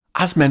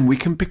As men, we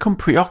can become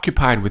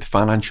preoccupied with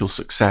financial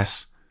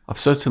success. I've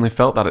certainly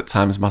felt that at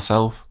times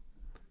myself.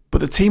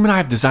 But the team and I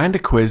have designed a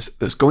quiz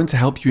that's going to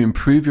help you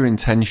improve your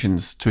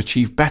intentions to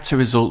achieve better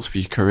results for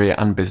your career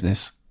and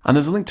business. And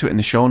there's a link to it in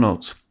the show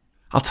notes.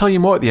 I'll tell you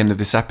more at the end of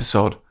this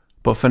episode,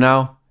 but for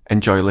now,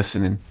 enjoy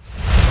listening.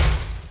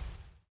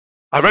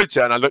 I wrote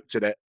it and I looked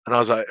at it and I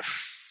was like,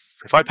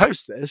 if I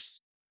post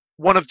this,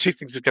 one of two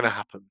things is going to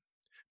happen.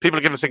 People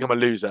are going to think I'm a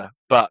loser,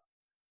 but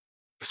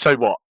so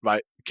what,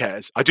 right? Who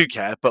cares? I do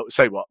care, but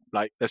so what?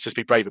 Like, let's just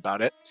be brave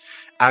about it.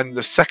 And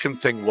the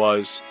second thing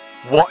was,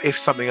 what if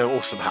something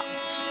awesome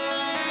happens?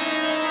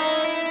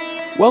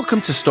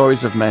 Welcome to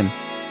Stories of Men,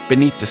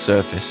 Beneath the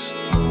Surface.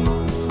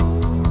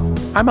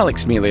 I'm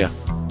Alex Melia.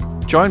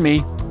 Join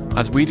me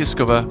as we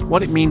discover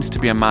what it means to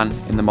be a man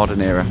in the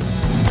modern era.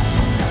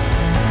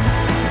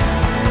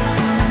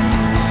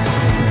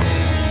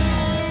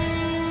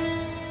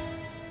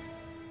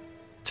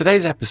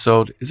 Today's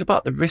episode is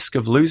about the risk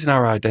of losing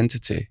our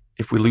identity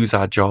if we lose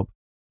our job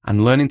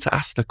and learning to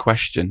ask the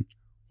question,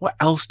 what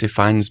else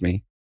defines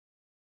me?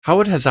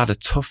 Howard has had a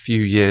tough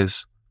few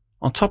years.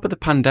 On top of the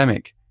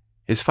pandemic,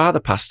 his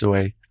father passed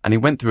away and he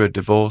went through a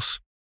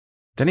divorce.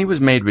 Then he was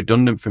made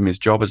redundant from his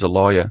job as a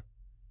lawyer.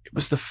 It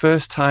was the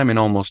first time in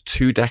almost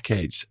 2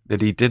 decades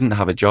that he didn't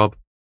have a job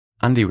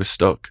and he was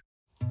stuck.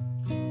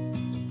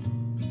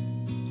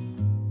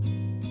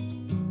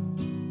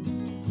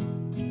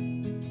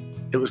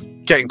 It was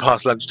getting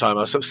past lunchtime.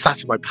 I was sort of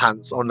sat in my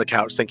pants on the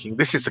couch thinking,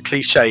 this is the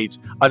cliched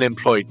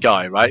unemployed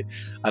guy, right?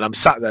 And I'm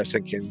sat there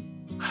thinking,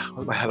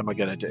 what the hell am I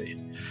going to do?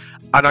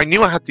 And I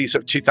knew I had these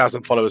sort of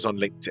 2,000 followers on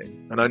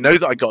LinkedIn. And I know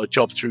that I got a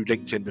job through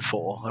LinkedIn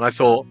before. And I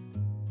thought,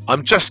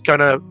 I'm just going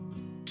to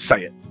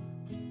say it.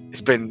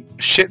 It's been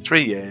a shit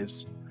 3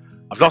 years.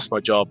 I've lost my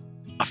job.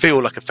 I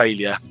feel like a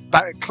failure.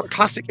 That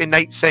classic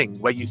innate thing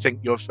where you think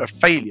you're a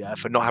failure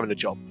for not having a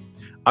job.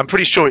 I'm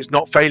pretty sure it's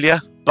not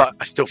failure, but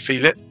I still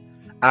feel it.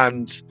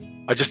 And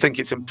I just think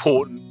it's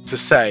important to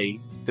say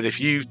that if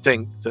you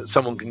think that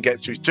someone can get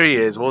through 3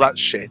 years of all that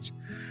shit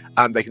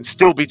and they can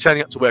still be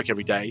turning up to work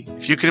every day,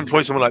 if you can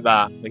employ someone like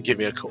that, then give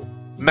me a call.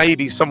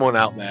 Maybe someone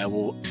out there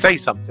will say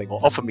something or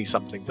offer me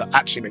something that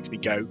actually makes me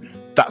go,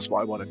 that's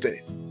what I want to do.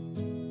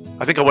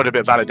 I think I want a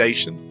bit of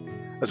validation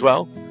as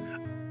well.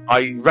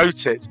 I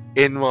wrote it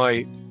in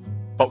my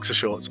boxer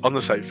shorts on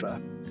the sofa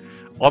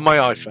on my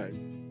iPhone.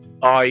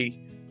 I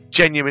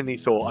genuinely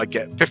thought I'd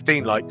get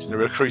 15 likes and a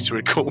recruiter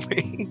would call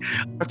me.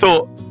 I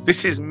thought,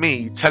 this is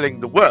me telling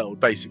the world,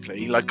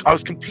 basically. Like, I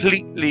was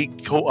completely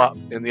caught up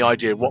in the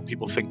idea of what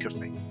people think of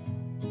me.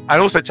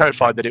 And also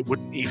terrified that it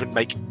wouldn't even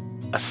make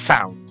a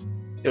sound.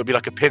 It would be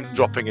like a pin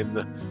dropping in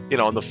the,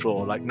 on the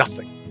floor, like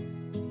nothing.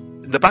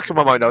 In the back of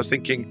my mind, I was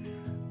thinking,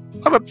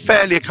 I'm a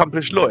fairly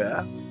accomplished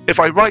lawyer. If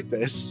I write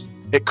this,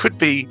 it could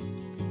be,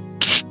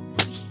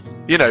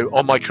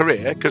 on my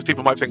career, because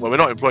people might think, well, we're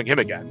not employing him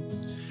again.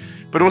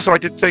 But also I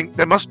did think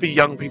there must be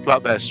young people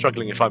out there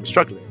struggling if I'm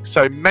struggling.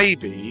 So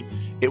maybe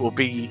it will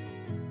be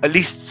at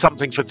least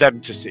something for them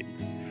to see.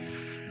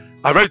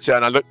 I wrote it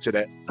and I looked at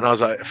it and I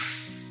was like,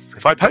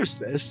 if I post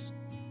this,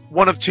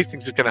 one of two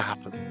things is going to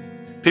happen.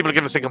 People are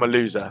going to think I'm a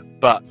loser,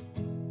 but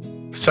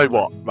so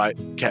what, right?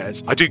 Who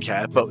cares? I do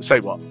care, but so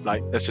what?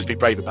 Like, let's just be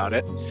brave about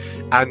it.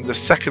 And the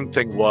second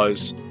thing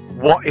was,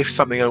 what if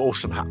something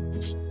awesome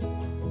happens?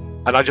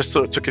 And I just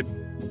sort of took it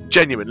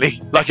genuinely,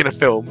 like in a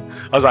film.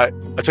 I was like,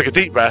 I took a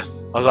deep breath.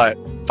 I was like,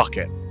 fuck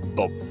it.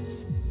 Boom.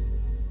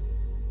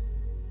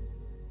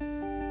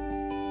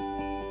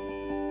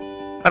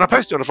 And I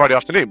posted on a Friday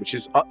afternoon, which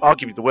is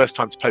arguably the worst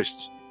time to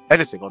post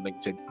anything on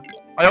LinkedIn.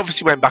 I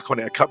obviously went back on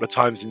it a couple of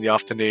times in the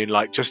afternoon,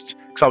 like just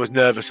because I was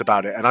nervous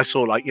about it. And I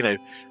saw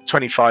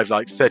 25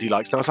 likes, 30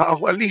 likes. And I was like, oh,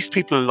 well, at least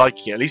people are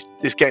liking it. At least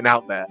it's getting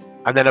out there.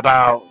 And then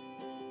about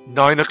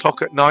 9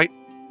 o'clock at night,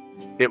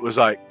 it was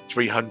like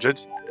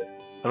 300.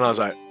 And I was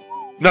like,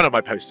 none of my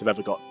posts have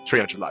ever got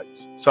 300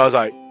 likes. So I was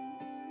like,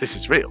 this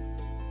is real.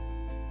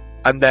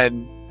 And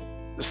then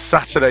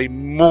Saturday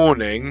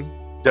morning,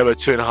 there were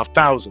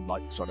 2,500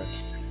 likes on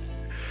it.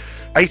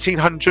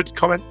 1,800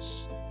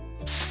 comments,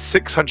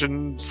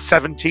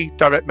 670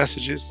 direct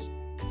messages,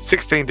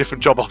 16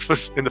 different job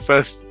offers in the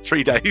first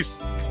 3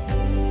 days.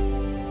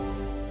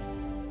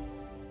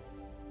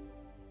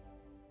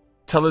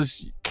 Tell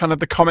us kind of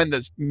the comment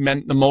that's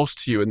meant the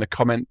most to you and the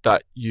comment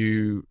that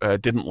you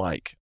didn't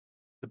like.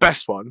 The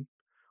best one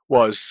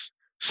was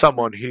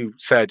someone who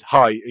said,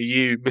 hi, are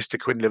you Mr.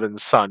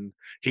 Quinlivan's son?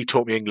 He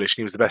taught me English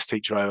and he was the best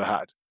teacher I ever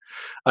had.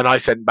 And I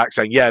sent back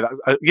saying, yeah,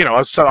 I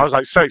was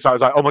like so excited. I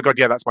was like, oh my God,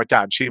 yeah, that's my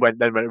dad. She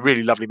went a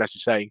really lovely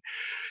message saying,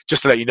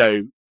 just to let you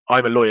know,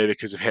 I'm a lawyer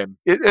because of him.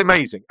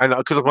 Amazing. And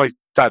because of my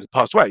dad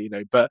passed away,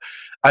 but,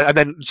 and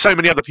then so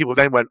many other people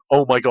then went,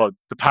 oh my God,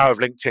 the power of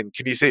LinkedIn.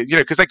 Can you see it?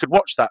 Because they could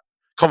watch that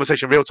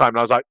conversation in real time. And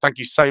I was like, thank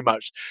you so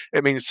much.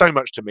 It means so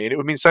much to me. And it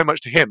would mean so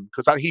much to him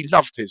because he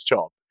loved his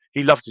job.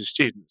 He loved his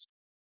students.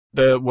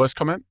 The worst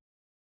comment?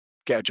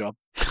 Get a job.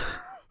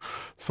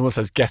 Someone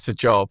says, get a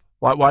job.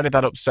 Why did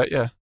that upset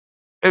you?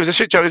 It was a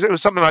shit job. It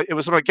was something like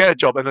get a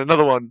job. And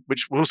another one,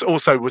 which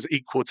also was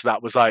equal to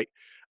that, was like,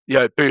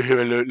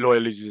 boohoo, a lawyer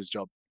loses his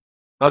job.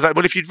 I was like,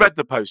 well, if you'd read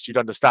the post, you'd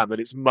understand that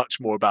it's much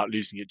more about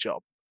losing your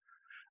job.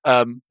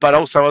 But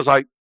also I was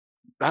like,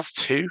 that's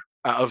 2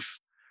 out of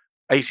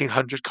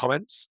 1,800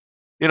 comments.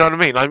 You know what I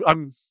mean?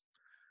 I'm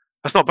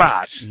that's not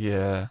bad.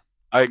 Yeah.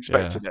 I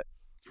expected it.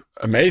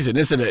 Amazing,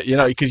 isn't it?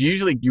 Because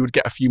usually you would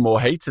get a few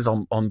more haters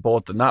on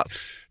board than that.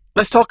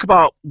 Let's talk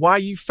about why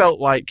you felt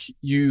like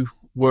you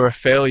were a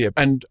failure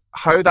and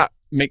how that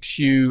makes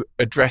you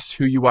address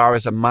who you are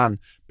as a man.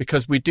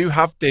 Because we do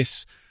have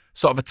this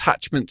sort of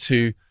attachment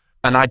to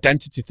an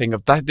identity thing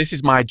of that. This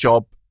is my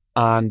job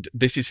and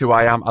this is who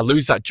I am. I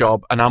lose that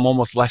job and I'm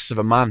almost less of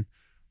a man.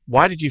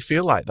 Why did you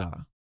feel like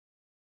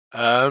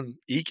that?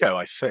 Ego,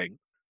 I think.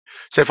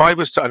 So if I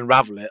was to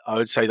unravel it, I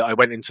would say that I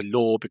went into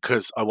law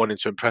because I wanted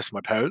to impress my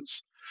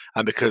parents,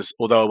 and because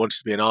although I wanted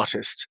to be an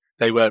artist,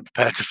 they weren't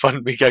prepared to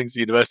fund me going to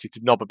university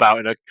to knob about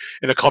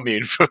in a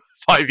commune for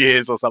 5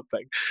 years or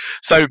something.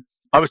 So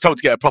I was told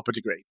to get a proper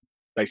degree.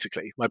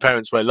 Basically, my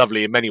parents were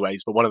lovely in many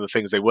ways, but one of the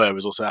things they were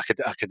was also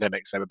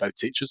academics. They were both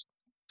teachers.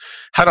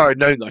 Had I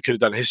known that I could have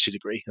done a history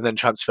degree and then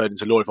transferred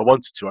into law if I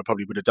wanted to, I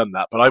probably would have done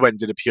that. But I went and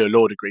did a pure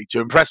law degree to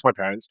impress my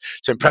parents,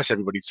 to impress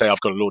everybody, to say I've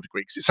got a law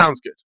degree because it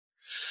sounds good.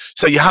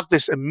 So you have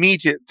this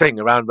immediate thing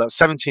around about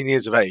 17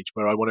 years of age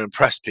where I want to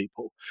impress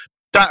people.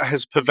 That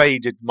has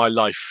pervaded my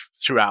life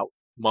throughout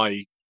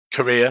my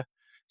career.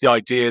 The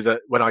idea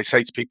that when I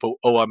say to people,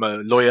 oh, I'm a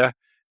lawyer,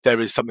 there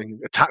is something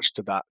attached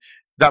to that.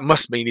 That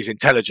must mean he's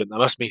intelligent. That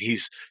must mean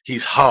he's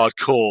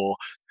hardcore.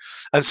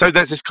 And so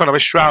there's this kind of, I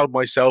shroud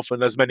myself,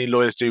 and as many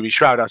lawyers do, we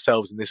shroud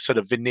ourselves in this sort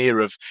of veneer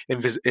of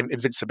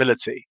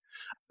invincibility.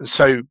 And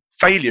so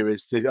failure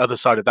is the other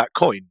side of that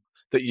coin,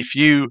 that if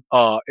you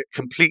are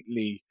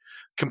completely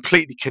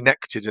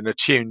connected and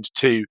attuned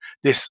to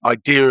this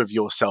idea of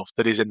yourself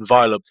that is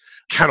inviolable,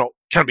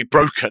 can be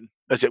broken,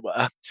 as it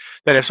were,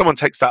 then if someone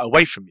takes that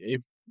away from you,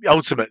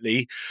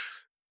 ultimately,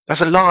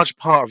 that's a large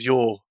part of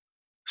your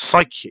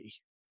psyche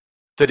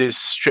that is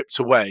stripped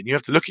away. And you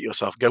have to look at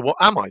yourself and go, what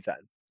am I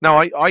then? Now,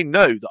 I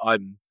know that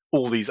I'm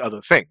all these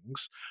other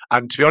things.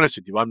 And to be honest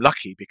with you, I'm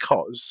lucky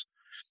because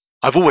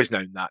I've always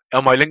known that.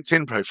 On my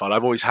LinkedIn profile,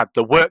 I've always had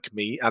the work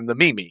me and the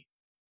me,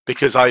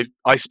 because I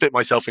split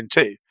myself in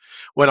two.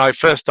 When I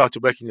first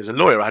started working as a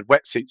lawyer, I had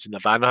wetsuits in the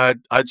van. I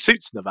had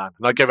suits in the van,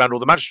 and I'd go around all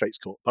the magistrates'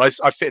 court. But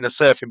I fit in a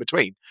surf in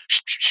between,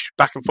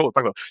 back and forth,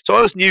 back and forth. So I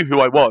always knew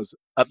who I was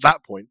at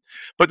that point.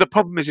 But the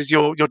problem is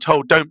you're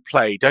told, don't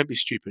play, don't be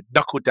stupid,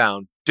 knuckle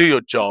down, do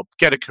your job,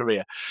 get a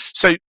career.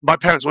 So my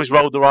parents always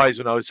rolled their eyes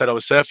when I said I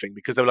was surfing,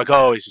 because they were like,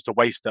 oh, he's just a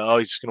waster. Oh,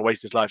 he's just going to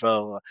waste his life.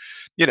 Oh,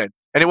 and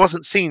it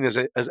wasn't seen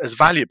as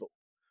valuable.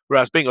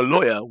 Whereas being a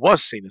lawyer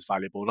was seen as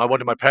valuable, and I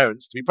wanted my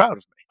parents to be proud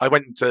of me. I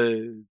went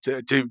to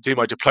do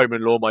my diploma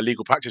in law, my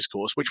legal practice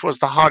course, which was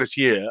the hardest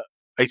year,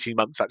 18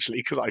 months actually,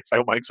 because I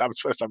failed my exams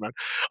first time around,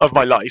 of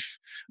my life.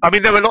 I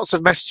mean, there were lots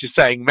of messages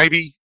saying,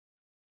 maybe,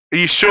 are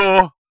you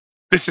sure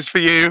this is for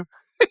you?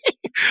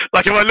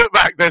 Like, if I look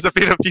back, there's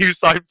been a few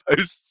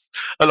signposts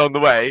along the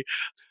way,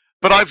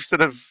 but I've sort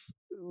of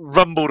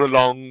rumbled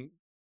along,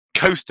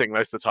 coasting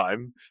most of the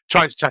time,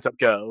 trying to chat up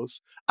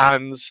girls,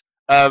 and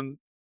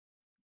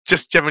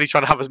just generally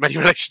trying to have as many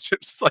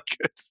relationships as I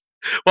could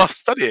while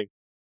studying.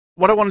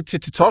 What I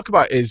wanted to talk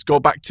about is go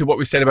back to what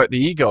we said about the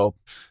ego.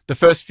 The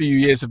first few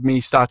years of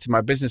me starting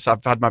my business,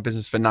 I've had my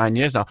business for 9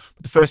 years now,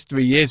 but the first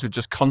 3 years were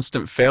just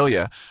constant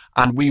failure.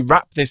 And we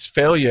wrap this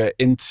failure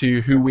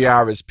into who we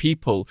are as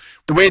people.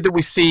 The way that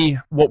we see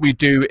what we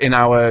do in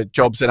our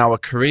jobs and our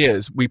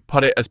careers, we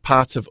put it as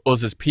part of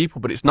us as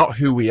people, but it's not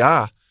who we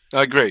are.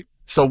 I agree.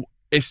 So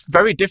it's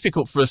very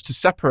difficult for us to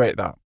separate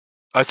that.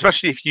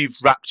 Especially if you've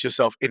wrapped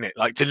yourself in it,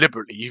 like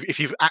deliberately, if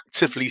you've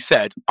actively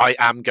said, I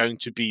am going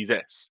to be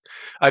this.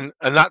 And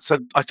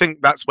I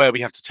think that's where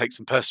we have to take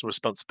some personal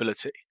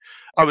responsibility.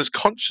 I was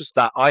conscious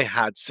that I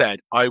had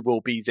said, I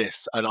will be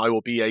this and I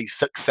will be a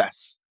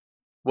success,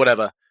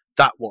 whatever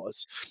that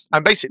was.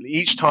 And basically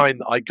each time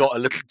that I got a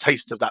little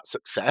taste of that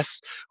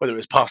success, whether it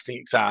was passing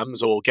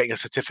exams or getting a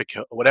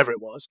certificate or whatever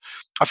it was,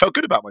 I felt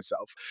good about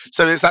myself.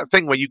 So it's that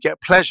thing where you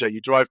get pleasure, you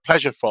derive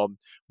pleasure from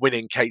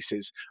winning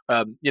cases,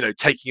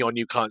 taking on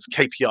new clients,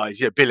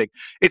 KPIs, billing.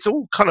 It's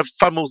all kind of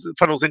funnels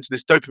into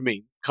this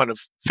dopamine kind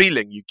of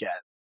feeling you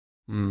get.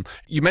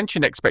 You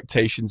mentioned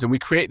expectations, and we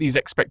create these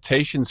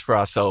expectations for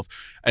ourselves.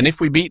 And if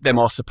we meet them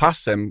or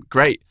surpass them,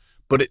 great.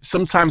 But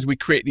sometimes we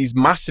create these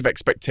massive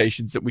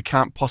expectations that we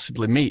can't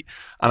possibly meet.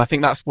 And I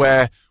think that's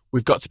where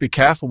we've got to be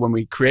careful when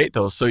we create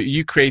those. So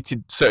you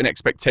created certain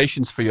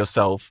expectations for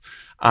yourself,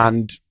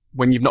 and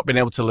when you've not been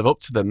able to live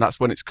up to them, that's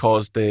when it's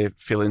caused the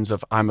feelings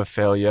of I'm a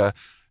failure,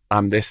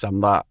 I'm this,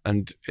 I'm that.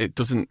 And it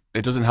doesn't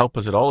help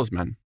us at all as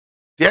men.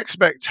 The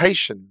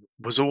expectation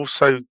was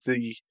also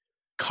the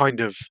kind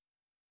of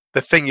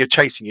the thing you're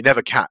chasing, you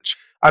never catch.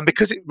 And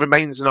because it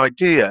remains an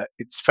idea,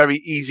 it's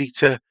easy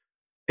to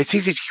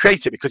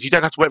create it, because you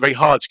don't have to work very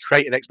hard to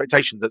create an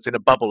expectation that's in a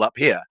bubble up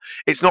here.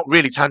 It's not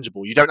really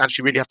tangible. You don't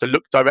actually really have to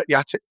look directly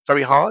at it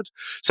very hard.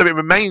 So it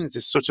remains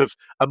this sort of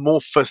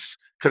amorphous,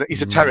 kind of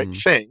esoteric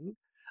thing.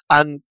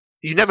 And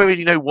you never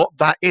really know what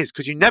that is,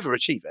 because you never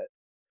achieve it.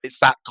 It's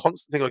that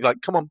constant thing of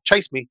like, come on,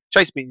 chase me.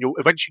 And you'll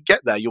eventually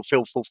get there, you'll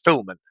feel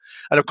fulfillment.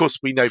 And of course,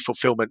 we know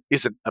fulfillment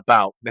isn't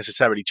about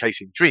necessarily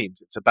chasing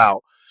dreams. It's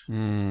about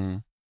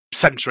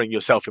centering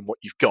yourself in what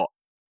you've got.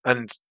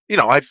 And,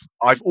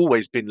 I've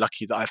always been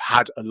lucky that I've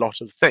had a lot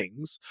of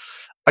things.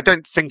 I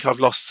don't think I've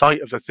lost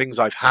sight of the things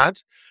I've had,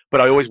 but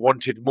I always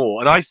wanted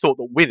more. And I thought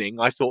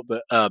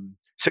that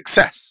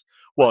success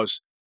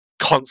was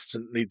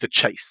constantly the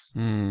chase.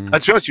 And to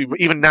be honest with you,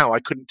 even now, I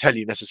couldn't tell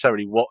you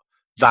necessarily what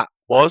that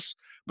was,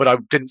 but I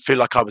didn't feel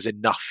like I was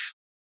enough.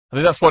 I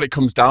think that's what it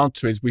comes down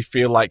to, is we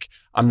feel like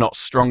I'm not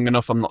strong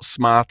enough, I'm not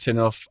smart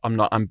enough, I'm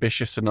not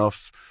ambitious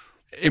enough.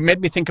 It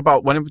made me think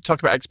about, when we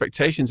talk about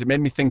expectations, it made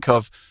me think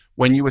of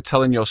when you were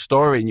telling your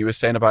story and you were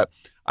saying about,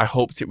 I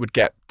hoped it would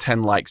get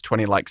 10 likes,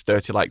 20 likes,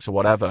 30 likes or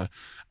whatever.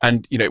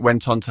 And, it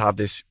went on to have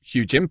this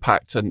huge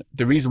impact. And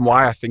the reason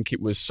why I think it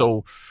was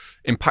so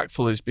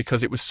impactful is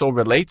because it was so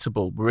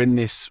relatable. We're in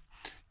this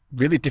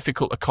really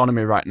difficult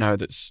economy right now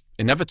that's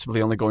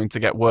inevitably only going to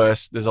get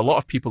worse. There's a lot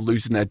of people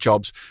losing their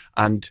jobs,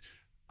 and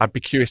I'd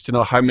be curious to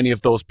know how many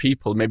of those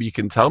people, maybe you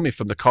can tell me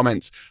from the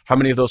comments, how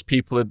many of those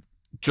people had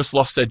just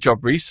lost their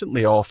job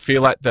recently, or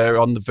feel like they're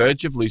on the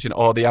verge of losing,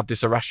 or they have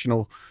this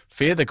irrational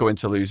fear they're going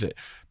to lose it.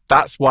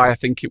 That's why I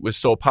think it was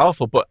so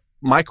powerful. But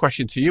my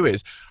question to you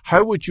is,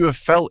 how would you have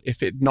felt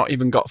if it not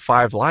even got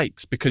 5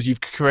 likes? Because you've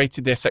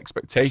created this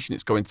expectation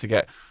it's going to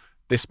get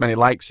this many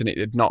likes and it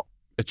did not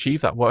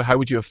achieve that. How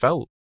would you have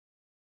felt?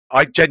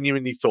 I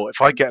genuinely thought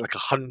if I get like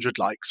 100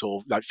 likes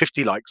or like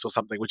 50 likes or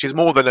something, which is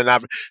more than an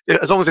average,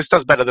 as long as this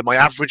does better than my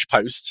average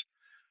post,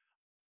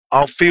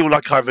 I'll feel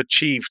like I've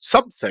achieved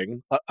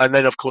something. And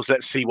then, of course,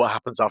 let's see what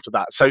happens after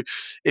that. So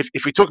if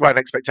we talk about an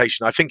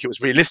expectation, I think it was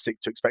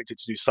realistic to expect it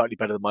to do slightly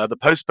better than my other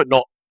posts, but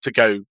not to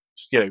go,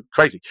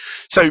 crazy.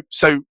 So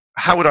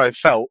how would I have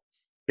felt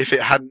if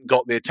it hadn't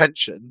got the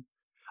attention?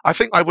 I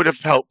think I would have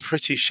felt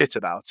pretty shit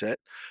about it,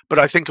 but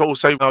I think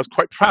also I was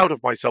quite proud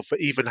of myself for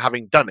even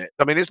having done it.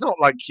 I mean, it's not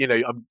like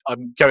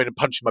I'm going and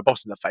punching my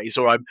boss in the face,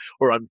 or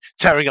I'm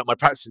tearing up my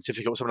practice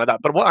certificate or something like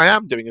that. But what I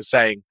am doing is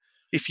saying,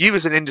 if you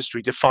as an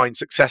industry define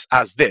success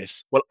as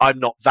this, well, I'm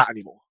not that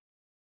anymore.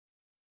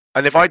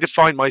 And if I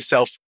define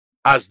myself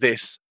as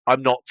this,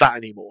 I'm not that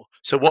anymore.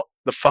 So what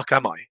the fuck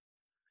am I?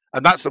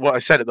 And that's what I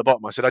said at the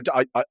bottom. I said,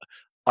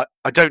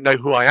 I don't know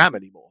who I am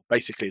anymore,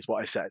 basically, is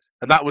what I said.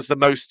 And that's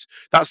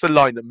the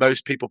line that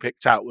most people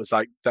picked out, was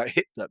like, that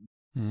hit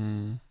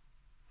them.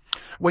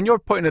 When you're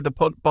putting at the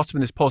bottom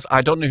of this post,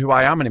 I don't know who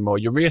I am anymore,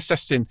 you're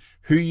reassessing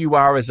who you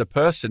are as a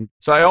person.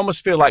 So I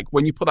almost feel like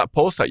when you put that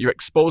post out, you're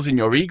exposing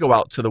your ego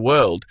out to the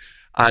world,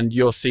 and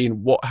you're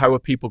seeing how are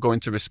people going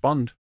to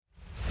respond.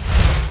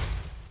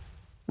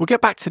 We'll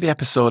get back to the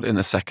episode in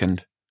a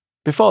second.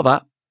 Before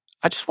that,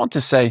 I just want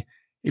to say,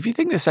 if you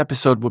think this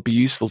episode would be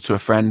useful to a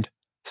friend,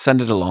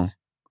 send it along.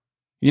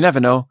 You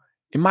never know,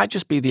 it might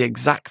just be the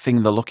exact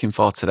thing they're looking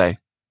for today.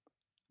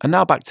 And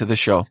now back to the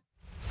show.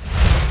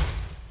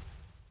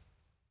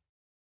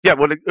 Yeah,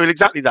 well,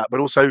 exactly that. But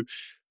also,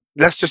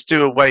 let's just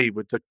do away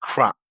with the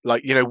crap.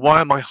 Like,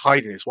 why am I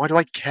hiding this? Why do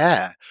I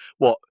care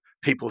what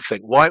people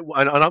think? Why?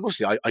 And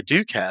obviously, I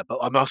do care, but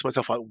I'm asking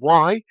myself, like,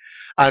 why?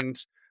 And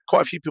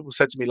quite a few people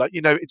said to me, like,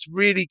 it's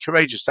really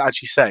courageous to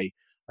actually say,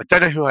 I don't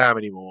know who I am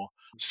anymore.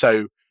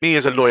 So me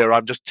as a lawyer,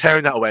 I'm just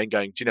tearing that away and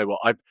going, do you know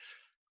what?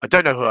 I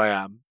don't know who I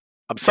am.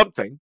 I'm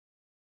something.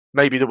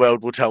 Maybe the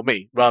world will tell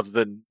me, rather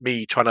than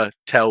me trying to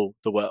tell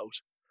the world.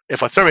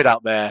 If I throw it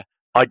out there,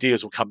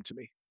 ideas will come to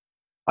me.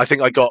 I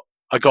think I got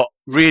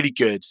really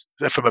good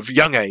from a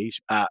young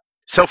age at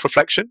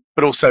self-reflection,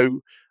 but also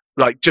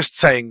like just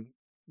saying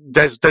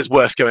there's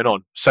worse going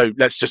on, so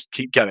let's just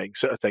keep going,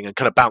 sort of thing, and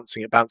kind of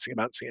bouncing it.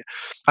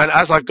 And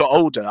as I've got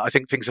older, I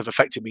think things have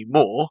affected me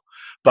more,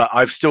 but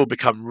I've still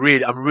become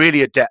I'm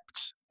really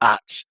adept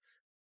at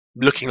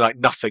looking like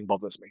nothing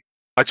bothers me.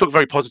 I talk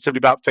very positively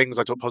about things.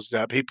 I talk positively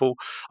about people.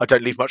 I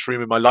don't leave much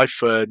room in my life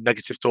for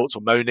negative thoughts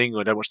or moaning,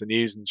 or I don't watch the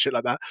news and shit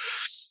like that.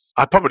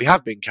 I probably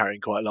have been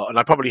carrying quite a lot, and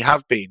I probably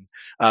have been,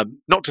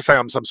 not to say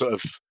I'm some sort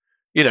of,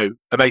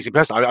 amazing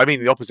person. I mean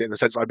the opposite, in the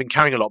sense that I've been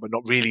carrying a lot, but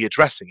not really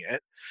addressing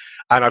it.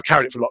 And I've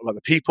carried it for a lot of other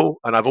people,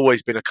 and I've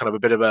always been a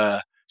bit of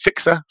a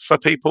fixer for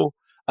people.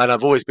 And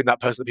I've always been that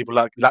person that people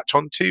latch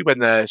on to when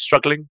they're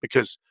struggling,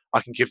 because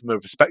I can give them a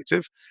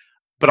perspective.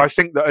 But I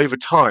think that over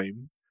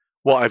time,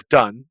 what I've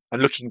done,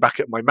 and looking back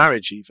at my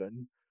marriage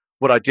even,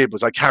 what I did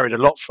was I carried a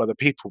lot for other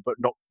people, but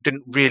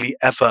didn't really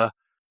ever,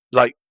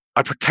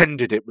 I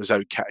pretended it was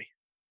okay.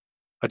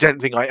 I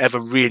don't think I ever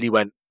really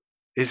went,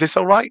 is this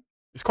all right?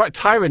 It's quite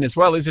tiring as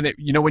well, isn't it?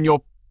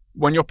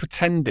 When you're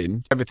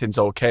pretending everything's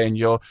okay,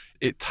 and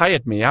it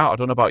tired me out. I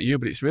don't know about you,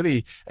 but it's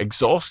really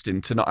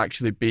exhausting to not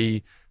actually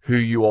be who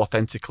you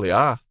authentically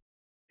are.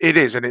 It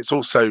is, and it's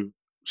also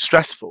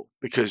stressful,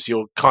 because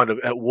you're kind of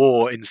at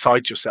war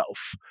inside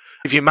yourself.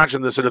 If you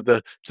imagine the sort of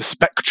the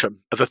spectrum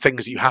of the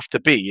things that you have to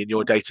be in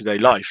your day-to-day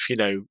life,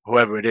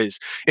 whoever it is,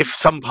 if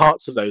some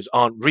parts of those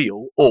aren't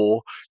real,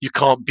 or you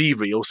can't be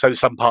real, so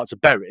some parts are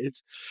buried,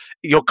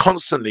 you're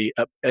constantly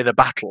in a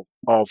battle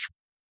of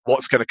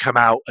what's going to come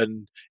out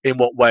and in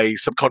what way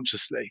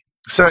subconsciously.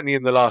 certainly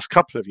in the last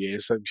couple of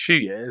years, so a few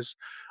years,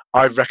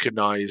 I've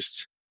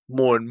recognized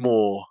more and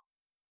more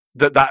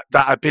that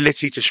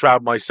ability to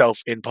shroud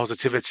myself in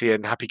positivity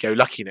and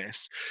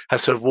happy-go-luckiness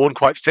has sort of worn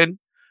quite thin,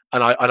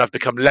 and I've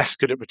become less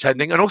good at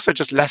pretending, and also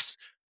just less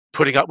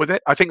putting up with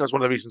it. I think that's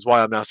one of the reasons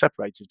why I'm now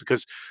separated,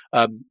 because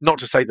not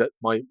to say that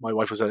my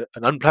wife was an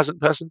unpleasant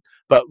person,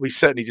 but we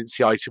certainly didn't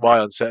see eye to eye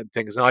on certain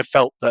things, and I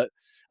felt that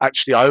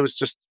actually I was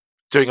just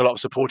doing a lot of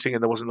supporting,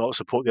 and there wasn't a lot of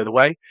support the other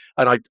way,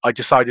 and I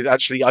decided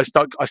actually I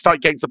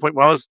started getting to the point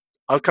where I was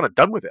kind of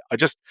done with it. I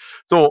just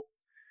thought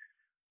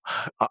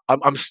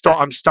I'm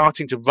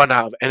starting to run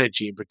out of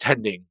energy in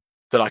pretending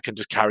that I can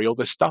just carry all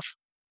this stuff.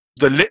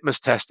 The litmus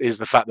test is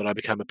the fact that I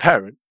became a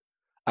parent,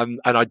 and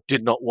I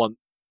did not want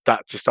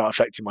that to start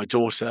affecting my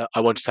daughter. I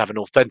wanted to have an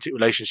authentic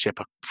relationship,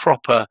 a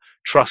proper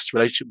trust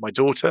relationship with my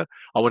daughter.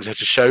 I wanted her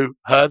to show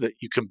her that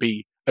you can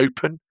be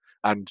open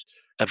and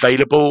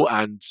available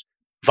and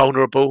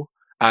vulnerable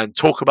and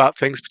talk about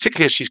things,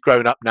 particularly as she's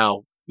grown up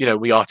now. You know,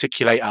 we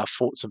articulate our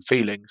thoughts and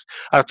feelings.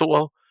 And I thought,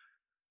 well,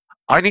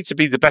 I need to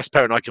be the best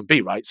parent I can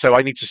be, right? So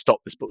I need to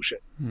stop this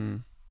bullshit.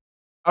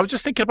 I was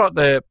just thinking about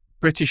the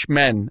British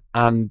men,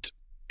 and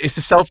it's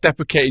a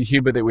self-deprecating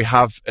humour that we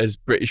have as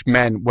British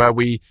men, where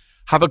we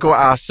have a go at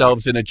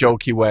ourselves in a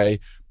jokey way,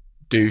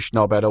 douche,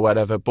 knobhead, or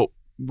whatever, but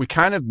we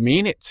kind of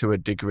mean it to a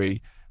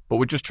degree, but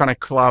we're just trying to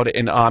cloud it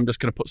in, I'm just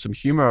going to put some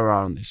humour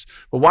around this.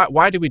 But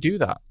why do we do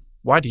that?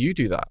 Why do you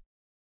do that?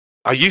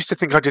 I used to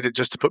think I did it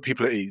just to put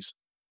people at ease,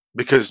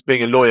 because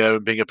being a lawyer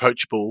and being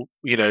approachable,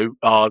 you know,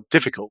 are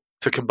difficult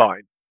to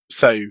combine.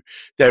 So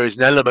there is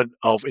an element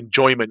of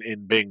enjoyment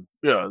in being,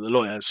 you know, the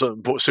lawyer,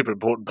 super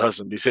important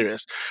person, be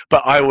serious.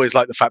 But I always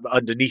like the fact that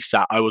underneath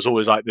that, I was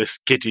always like this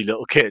giddy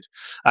little kid.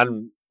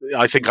 And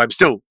I think I'm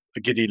still a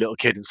giddy little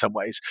kid in some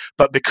ways.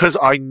 But because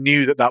I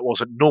knew that that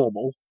wasn't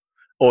normal,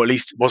 or at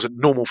least wasn't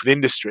normal for the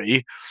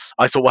industry,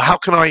 I thought, well, how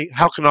can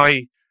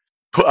I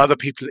put other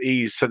people at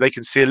ease so they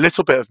can see a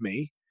little bit of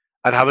me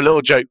and have a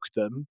little joke with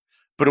them,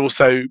 but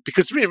also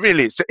because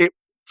really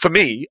for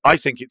me, I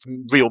think it's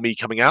real me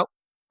coming out.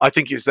 I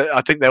think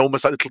they're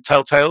almost like little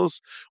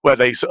telltales where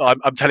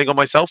I'm telling on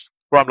myself,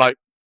 where I'm like,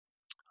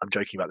 I'm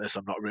joking about this,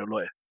 I'm not a real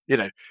lawyer. You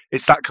know,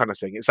 it's that kind of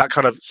thing. It's that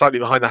kind of slightly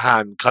behind the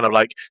hand, kind of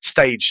like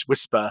stage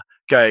whisper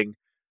going,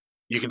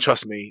 you can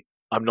trust me,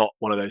 I'm not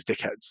one of those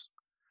dickheads.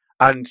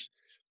 And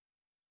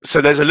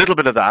so there's a little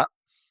bit of that.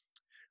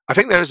 I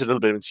think there is a little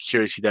bit of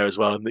insecurity there as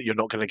well, and that you're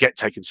not going to get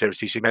taken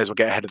seriously, so you may as well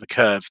get ahead of the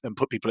curve and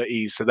put people at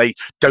ease so they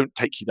don't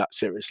take you that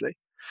seriously.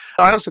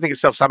 I also think it's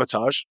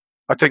self-sabotage.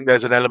 I think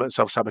there's an element of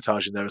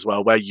self-sabotage in there as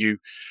well, where you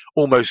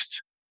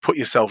almost put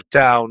yourself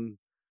down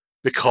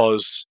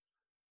because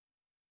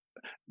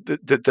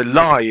the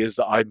lie is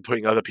that I'm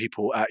putting other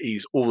people at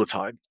ease all the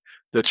time.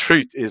 The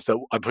truth is that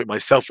I'm putting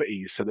myself at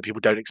ease so that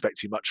people don't expect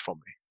too much from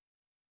me.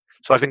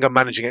 So I think I'm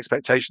managing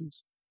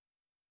expectations,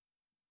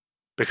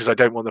 because I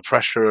don't want the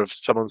pressure of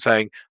someone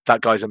saying,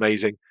 that guy's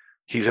amazing,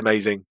 he's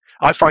amazing.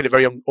 I find it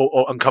very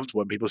uncomfortable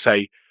when people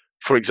say,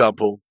 for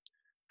example,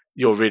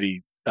 you're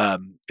really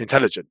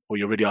intelligent or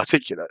you're really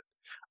articulate.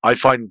 I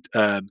find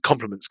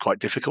compliments quite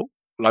difficult.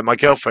 Like, my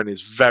girlfriend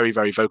is very,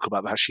 very vocal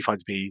about that. She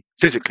finds me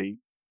physically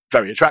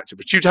very attractive,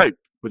 which you'd hope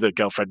with a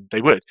girlfriend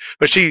they would.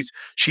 But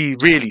she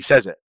really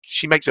says it.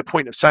 She makes a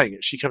point of saying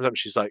it. She comes up and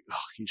she's like, oh,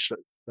 you're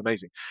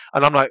amazing.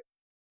 And I'm like,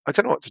 I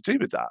don't know what to do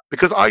with that,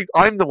 because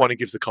I'm the one who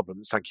gives the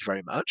compliments. Thank you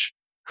very much.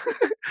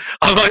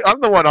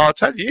 I'm the one, I'll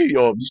tell you,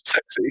 you're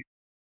sexy.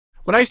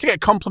 When I used to get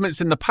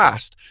compliments in the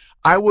past,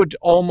 I would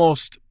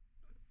almost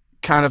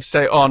kind of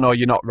say, oh, no,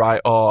 you're not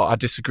right, or I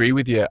disagree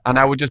with you. And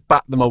I would just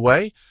bat them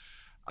away.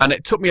 And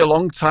it took me a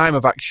long time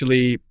of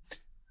actually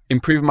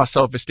improving my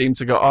self-esteem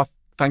to go, oh,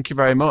 thank you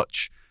very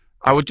much.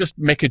 I would just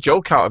make a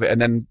joke out of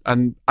it.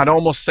 And I'd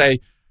almost say,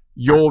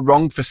 you're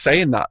wrong for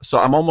saying that. So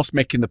I'm almost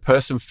making the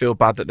person feel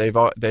bad that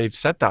they've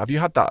said that. Have you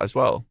had that as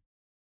well?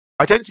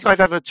 I don't think I've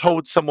ever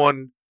told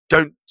someone,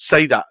 don't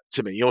say that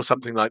to me or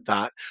something like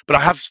that. But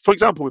I have, for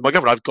example, with my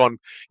girlfriend, I've gone,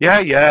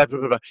 yeah, blah,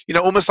 blah, blah. You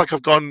know, almost like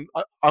I've gone,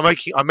 I'm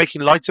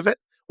making light of it.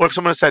 Or if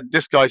someone has said,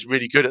 this guy's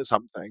really good at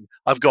something,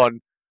 I've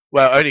gone,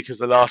 well, only because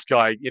the last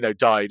guy, you know,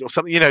 died or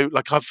something, you know,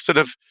 like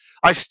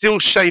I still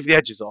shave the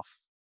edges off.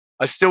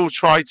 I still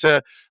try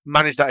to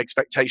manage that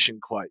expectation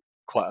quite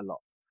a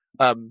lot.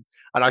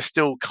 And I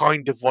still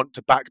kind of want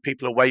to back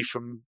people away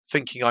from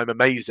thinking I'm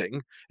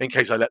amazing in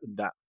case I let them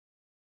down.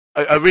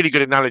 A really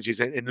good analogy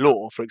is in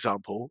law, for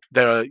example.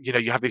 There are, you know,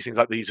 you have these things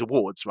like these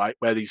awards, right,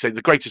 where you say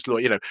the greatest lawyer,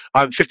 you know,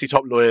 I'm 50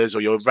 top lawyers,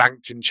 or you're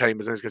ranked in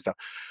chambers and this kind of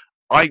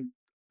stuff.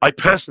 I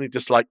personally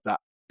dislike that,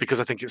 because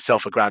I think it's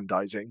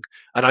self-aggrandizing.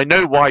 And I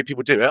know why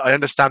people do it. I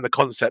understand the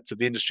concept of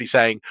the industry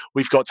saying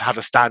we've got to have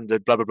a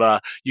standard, blah, blah, blah.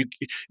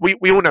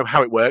 We all know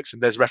how it works,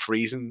 and there's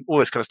referees and all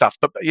this kind of stuff.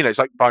 But, you know, it's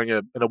like buying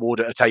an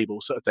award at a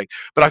table sort of thing.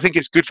 But I think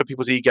it's good for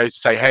people's egos to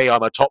say, hey,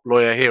 I'm a top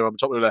lawyer here, I'm a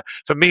top lawyer.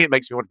 For me, it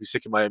makes me want to be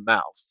sick in my own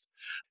mouth,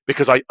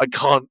 because I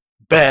can't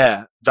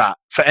bear that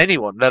for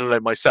anyone, let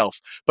alone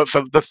myself. But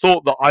for the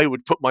thought that I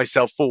would put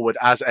myself forward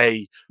as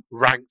a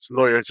ranked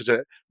lawyer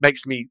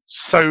makes me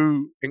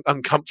so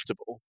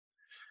uncomfortable.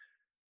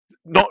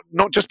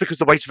 not just because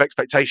the weight of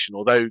expectation,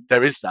 although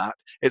there is that,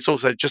 it's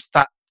also just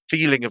that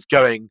feeling of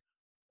going,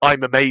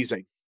 I'm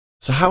amazing.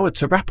 So Howard,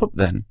 to wrap up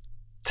then,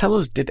 tell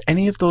us, did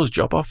any of those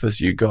job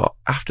offers you got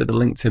after the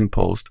LinkedIn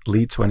post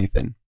lead to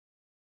anything?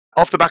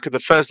 Off the back of the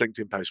first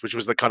LinkedIn post, which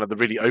was the kind of the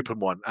really open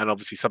one, and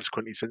obviously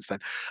subsequently since then,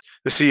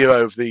 the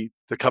CEO of the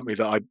company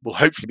that I will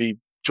hopefully be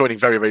joining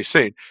very, very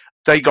soon,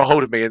 they got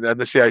hold of me and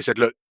the CEO said,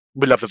 look,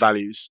 we love the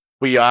values.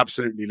 We are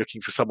absolutely looking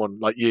for someone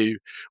like you.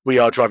 We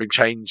are driving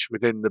change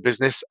within the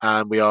business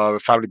and we are a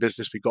family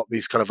business. We've got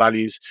these kind of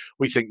values.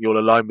 We think you'll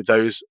align with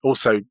those.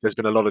 Also, there's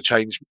been a lot of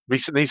change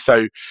recently.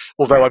 So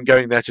although I'm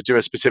going there to do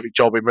a specific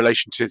job in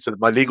relation to sort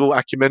of my legal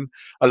acumen,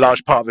 a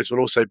large part of this will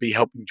also be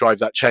helping drive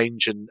that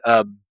change and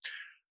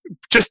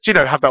just,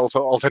 have that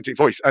authentic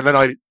voice. And then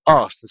I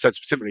asked and said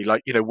specifically,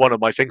 like, one of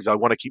my things, I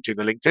want to keep doing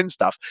the LinkedIn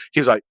stuff. He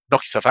was like,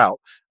 knock yourself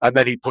out. And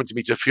then he pointed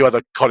me to a few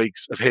other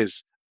colleagues of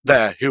his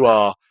there who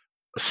are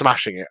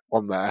smashing it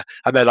on there.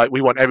 And they're like,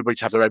 we want everybody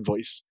to have their own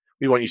voice.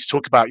 We want you to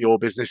talk about your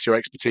business, your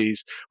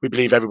expertise. We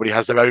believe everybody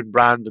has their own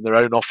brand and their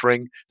own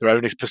offering, their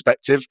own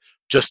perspective.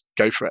 Just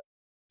go for it.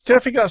 Do you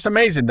think that's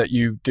amazing that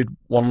you did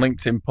one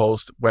LinkedIn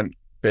post, went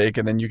big,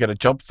 and then you get a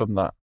job from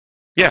that?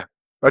 Yeah,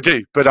 I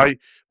do. But I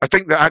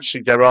think that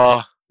actually there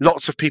are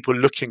lots of people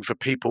looking for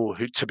people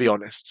who, to be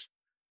honest,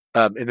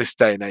 in this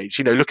day and age,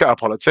 look at our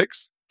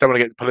politics. Don't want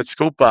to get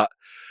political, but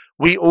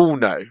we all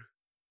know,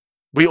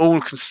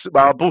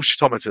 our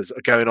bullshitometers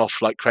are going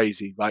off like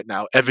crazy right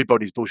now.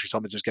 Everybody's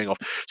bullshitometer is going off.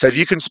 So if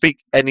you can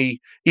speak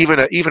even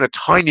a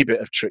tiny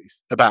bit of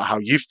truth about how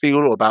you feel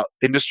or about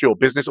industry or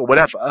business or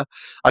whatever,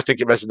 I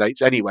think it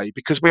resonates anyway,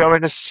 because we are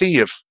in a sea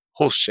of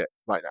horse shit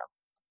right now.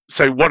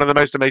 So one of the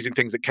most amazing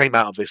things that came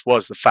out of this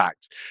was the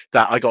fact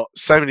that I got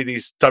so many of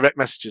these direct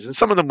messages, and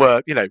some of them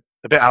were, a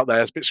bit out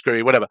there, a bit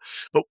screwy, whatever.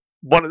 But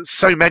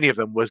so many of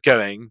them was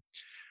going,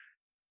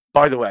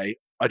 by the way,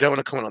 I don't want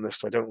to comment on this,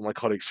 so I don't want my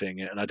colleagues seeing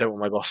it, and I don't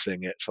want my boss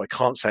seeing it, so I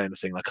can't say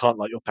anything. I can't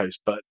like your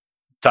post, but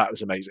that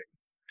was amazing.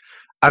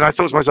 And I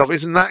thought to myself,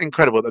 isn't that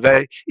incredible that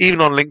they, even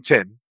on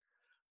LinkedIn,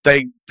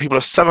 people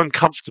are so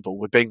uncomfortable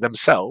with being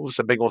themselves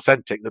and being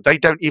authentic that they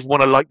don't even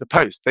want to like the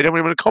post. They don't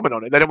even want to comment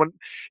on it. They don't want,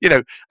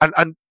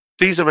 and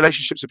these are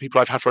relationships with people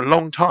I've had for a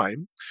long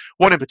time.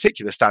 One in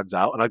particular stands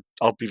out, and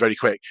I'll be very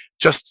quick.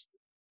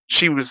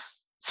 She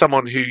was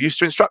someone who used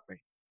to instruct me,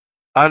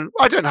 and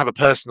I don't have a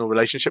personal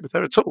relationship with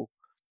her at all.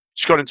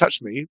 She got in touch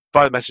with me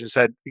via message and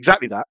said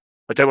exactly that.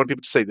 I don't want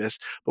people to see this,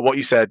 but what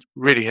you said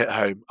really hit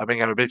home. I've been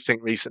having a big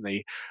think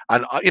recently,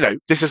 and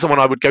this is someone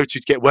I would go to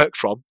get work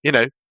from.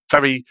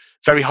 Very,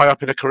 very high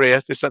up in a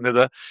career, this and the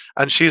other.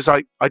 And she's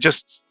like,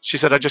 she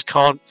said, I just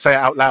can't say it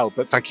out loud,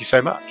 but thank you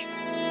so much.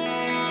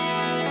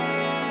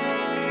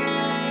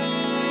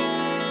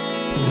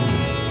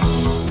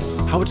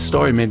 Howard's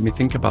story made me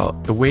think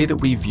about the way that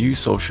we view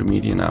social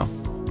media now.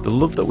 The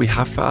love that we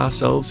have for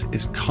ourselves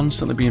is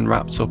constantly being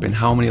wrapped up in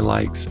how many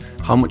likes,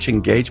 how much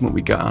engagement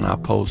we get on our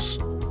posts.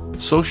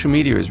 Social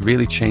media is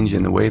really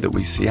changing the way that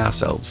we see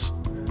ourselves.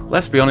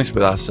 Let's be honest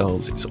with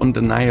ourselves, it's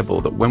undeniable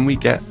that when we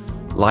get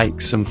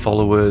likes and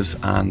followers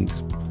and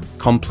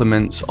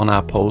compliments on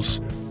our posts,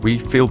 we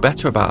feel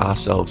better about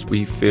ourselves.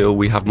 We feel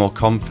we have more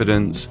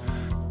confidence.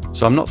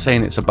 So I'm not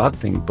saying it's a bad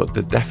thing, but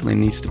there definitely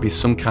needs to be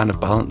some kind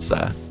of balance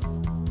there.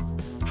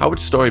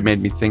 Howard's story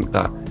made me think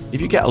that if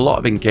you get a lot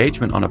of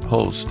engagement on a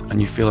post and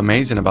you feel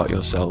amazing about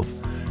yourself,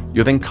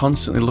 you're then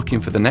constantly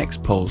looking for the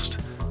next post.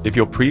 If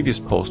your previous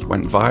post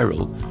went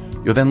viral,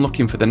 you're then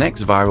looking for the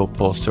next viral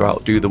post to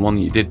outdo the one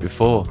that you did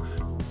before.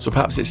 So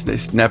perhaps it's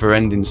this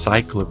never-ending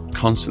cycle of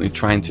constantly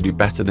trying to do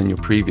better than your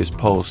previous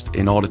post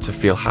in order to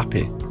feel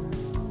happy.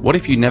 What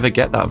if you never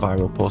get that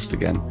viral post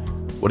again?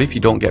 What if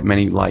you don't get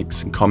many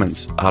likes and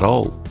comments at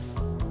all?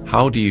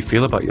 How do you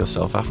feel about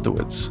yourself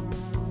afterwards?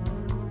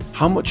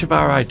 How much of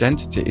our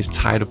identity is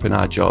tied up in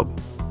our job?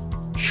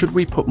 Should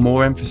we put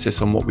more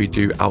emphasis on what we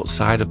do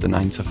outside of the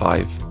 9 to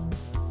 5?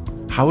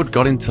 Howard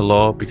got into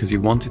law because he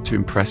wanted to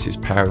impress his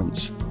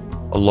parents.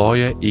 A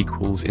lawyer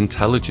equals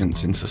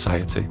intelligence in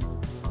society.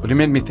 But it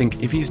made me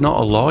think, if he's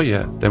not a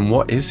lawyer, then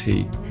what is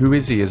he? Who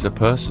is he as a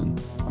person?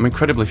 I'm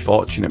incredibly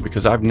fortunate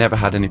because I've never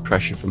had any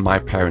pressure from my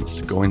parents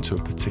to go into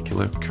a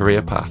particular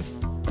career path.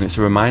 And it's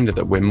a reminder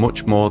that we're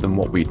much more than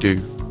what we do.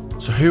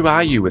 So who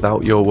are you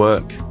without your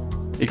work?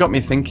 It got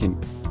me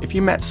thinking, if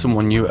you met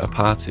someone new at a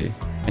party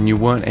and you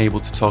weren't able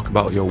to talk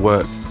about your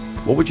work,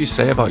 what would you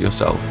say about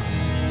yourself?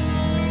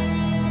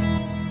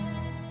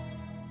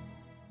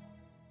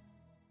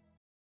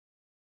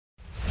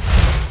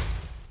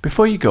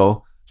 Before you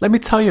go, let me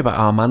tell you about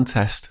our man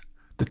test.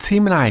 The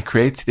team and I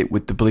created it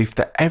with the belief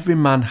that every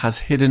man has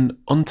hidden,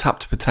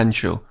 untapped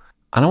potential,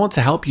 and I want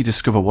to help you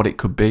discover what it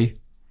could be.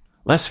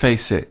 Let's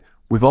face it,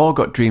 we've all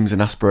got dreams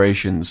and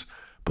aspirations,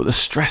 but the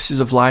stresses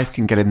of life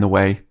can get in the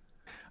way.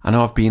 I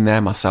know I've been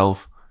there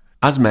myself.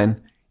 As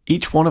men,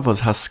 each one of us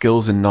has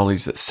skills and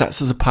knowledge that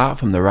sets us apart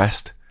from the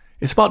rest.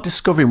 It's about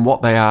discovering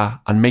what they are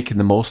and making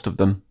the most of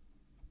them.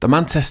 The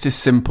man test is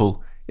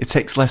simple. It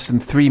takes less than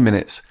 3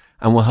 minutes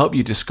and will help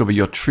you discover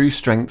your true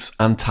strengths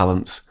and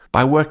talents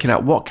by working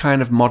out what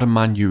kind of modern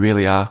man you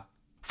really are.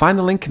 Find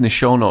the link in the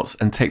show notes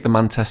and take the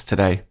man test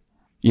today.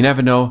 You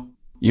never know,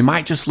 you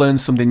might just learn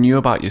something new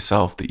about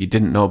yourself that you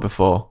didn't know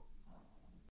before.